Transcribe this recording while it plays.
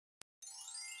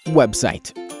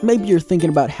Website. Maybe you're thinking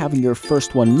about having your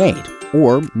first one made,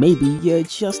 or maybe you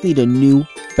just need a new,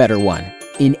 better one.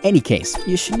 In any case,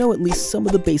 you should know at least some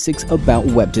of the basics about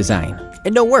web design.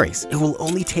 And no worries, it will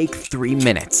only take 3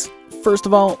 minutes. First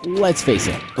of all, let's face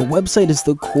it, a website is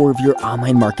the core of your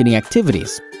online marketing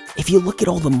activities. If you look at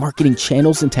all the marketing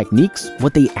channels and techniques,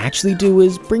 what they actually do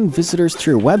is bring visitors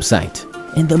to your website.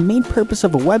 And the main purpose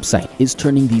of a website is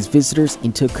turning these visitors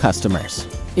into customers.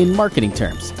 In marketing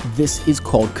terms, this is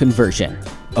called conversion.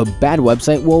 A bad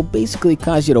website will basically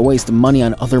cause you to waste money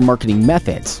on other marketing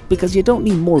methods because you don't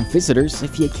need more visitors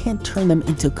if you can't turn them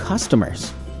into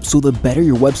customers. So the better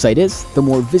your website is, the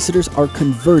more visitors are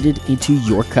converted into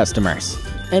your customers.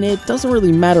 And it doesn't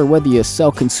really matter whether you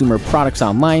sell consumer products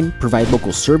online, provide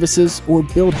local services, or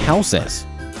build houses.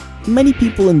 Many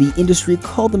people in the industry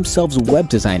call themselves web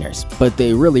designers, but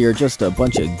they really are just a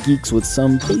bunch of geeks with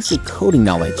some basic coding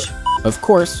knowledge. Of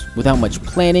course, without much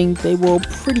planning, they will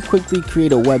pretty quickly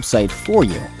create a website for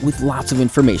you with lots of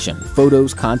information,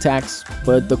 photos, contacts.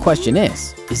 But the question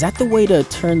is that the way to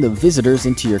turn the visitors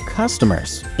into your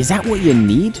customers? Is that what you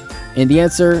need? And the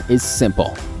answer is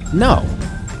simple: no.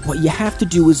 What you have to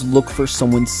do is look for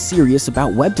someone serious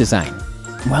about web design.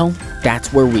 Well,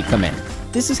 that's where we come in.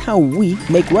 This is how we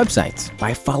make websites,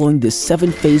 by following the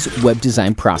 7-phase web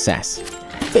design process.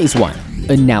 Phase 1.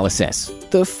 Analysis.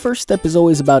 The first step is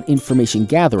always about information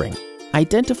gathering,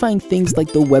 identifying things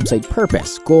like the website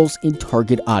purpose, goals, and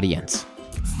target audience.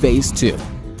 Phase 2.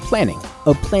 Planning.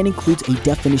 A plan includes a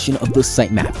definition of the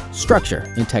sitemap,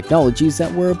 structure, and technologies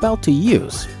that we're about to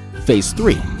use. Phase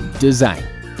 3. Design.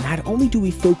 Not only do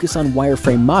we focus on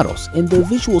wireframe models and the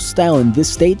visual style in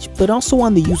this stage, but also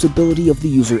on the usability of the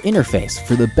user interface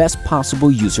for the best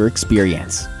possible user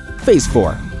experience. Phase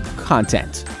 4.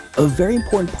 Content. A very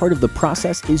important part of the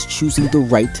process is choosing the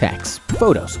right text,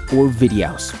 photos, or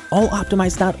videos, all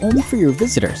optimized not only for your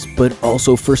visitors, but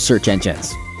also for search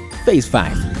engines. Phase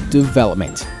 5.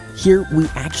 Development. Here, we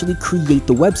actually create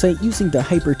the website using the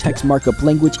hypertext markup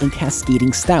language and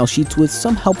cascading style sheets with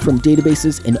some help from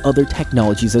databases and other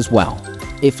technologies as well.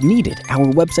 If needed, our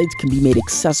websites can be made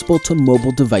accessible to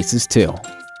mobile devices too.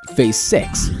 Phase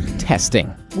 6.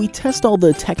 Testing. We test all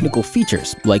the technical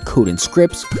features like code and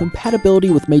scripts, compatibility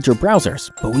with major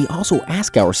browsers, but we also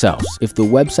ask ourselves if the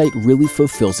website really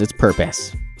fulfills its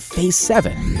purpose. Phase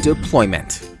 7.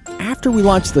 Deployment. After we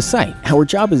launch the site, our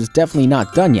job is definitely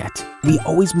not done yet. We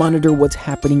always monitor what's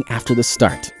happening after the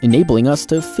start, enabling us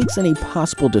to fix any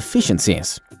possible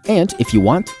deficiencies. And if you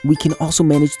want, we can also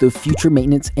manage the future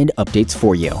maintenance and updates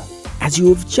for you. As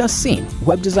you have just seen,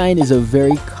 web design is a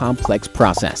very complex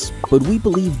process, but we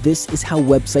believe this is how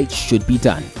websites should be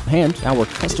done, and our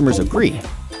customers agree.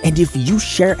 And if you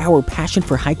share our passion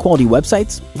for high-quality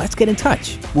websites, let's get in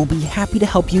touch. We'll be happy to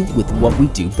help you with what we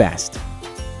do best.